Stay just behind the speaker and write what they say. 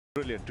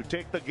Brilliant to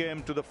take the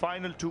game to the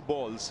final 2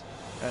 balls,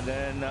 and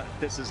then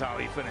this is how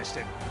he finished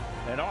it,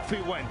 and off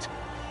he went.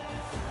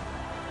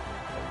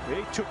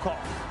 He took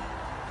off.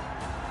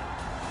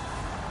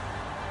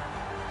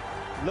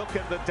 Look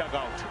at the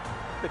dugout.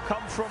 They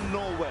come from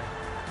nowhere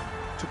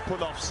to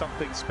pull off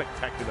something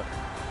spectacular.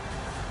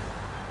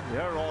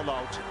 They're all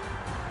out.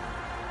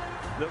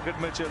 Look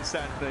at Mitchell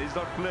Santner. He's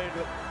not played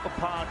a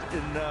part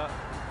in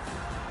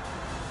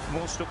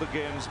most of the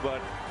games,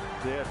 but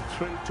they're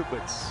thrilled to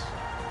bits.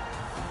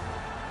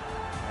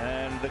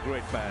 And the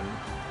great man,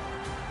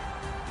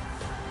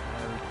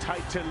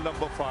 title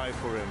number 5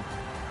 for him,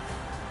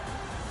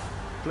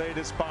 played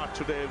his part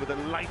today with a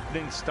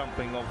lightning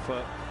stumping of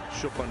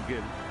Shubman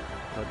Gill.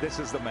 But this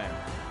is the man,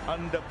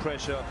 under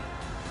pressure,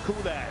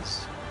 cool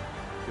as,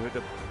 with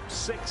a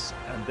 6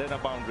 and then a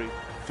boundary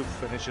to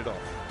finish it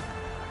off.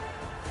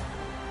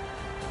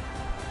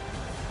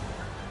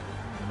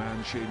 The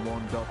man Shane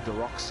Warne, the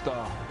rock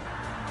star,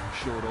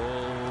 showed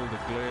all the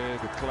glare,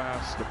 the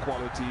class, the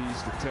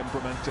qualities, the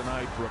temperament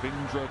tonight.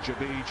 Ravindra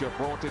Jadeja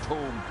brought it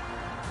home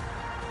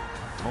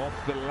off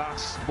the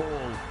last ball.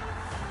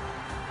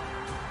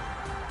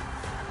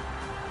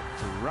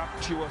 To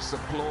rapturous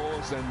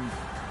applause and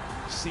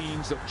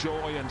scenes of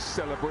joy and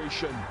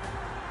celebration.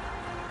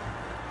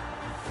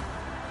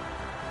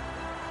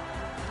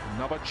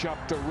 Another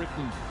chapter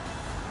written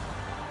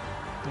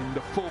in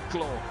the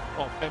folklore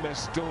of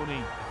MS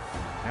Dhoni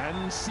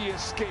and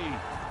CSK.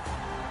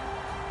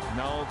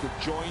 Now the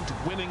joint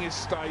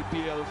winningest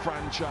IPL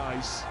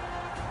franchise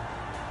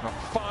of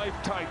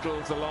 5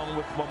 titles along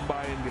with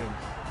Mumbai Indians.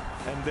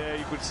 And there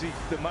you could see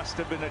there must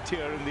have been a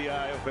tear in the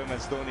eye of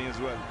MS Dhoni as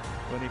well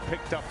when he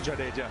picked up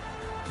Jadeja.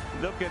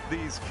 Look at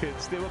these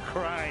kids, they were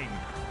crying.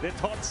 They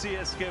thought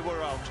CSK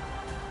were out.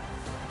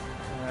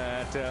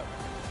 At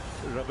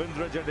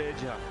Ravindra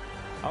Jadeja,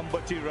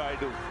 Ambati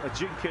Rayudu,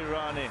 Ajinkya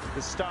Rahane,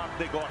 the start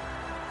they got.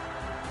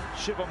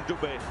 Shivam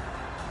Dubey,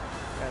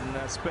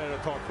 and spare a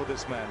thought for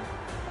this man.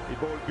 He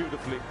bowled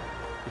beautifully.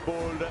 He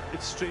bowled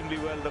extremely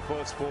well the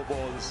first 4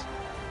 balls,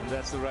 and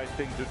that's the right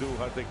thing to do,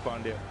 Hardik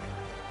Pandya.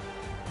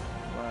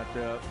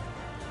 But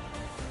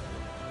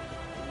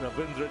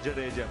Ravindra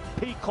Jadeja,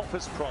 peak of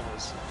his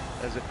prowess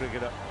as a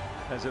cricketer,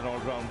 as an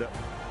all-rounder,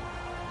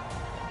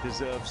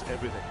 deserves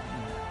everything.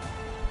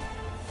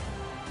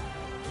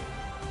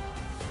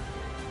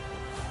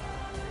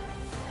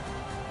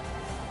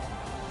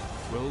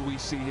 Will we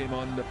see him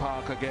on the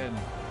park again?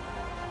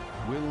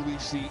 Will we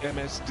see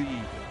MSD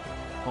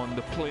on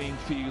the playing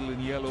field in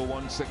yellow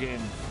once again?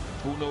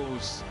 Who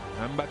knows?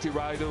 Ambati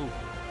Rayudu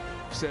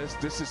says,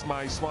 this is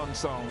my swan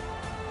song.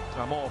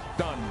 I'm off,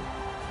 done.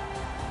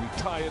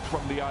 Retired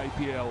from the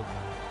IPL.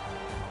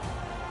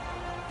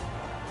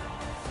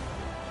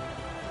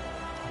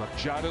 But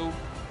Jadu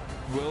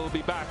will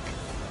be back.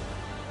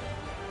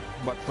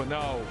 But for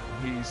now,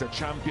 he's a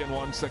champion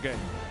once again.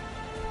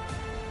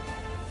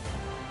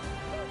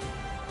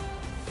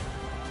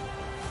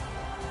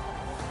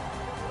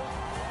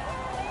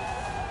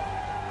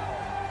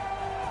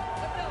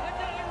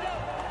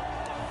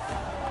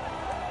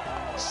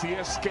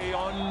 CSK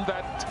on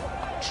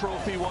that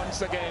trophy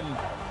once again,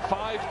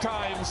 5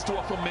 times to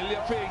a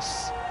familiar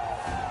face,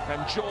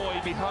 and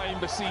joy behind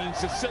the scenes.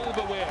 The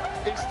silverware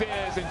is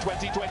theirs in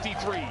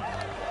 2023.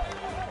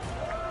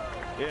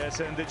 Yes,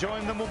 and they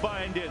join the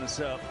Mumbai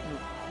Indians.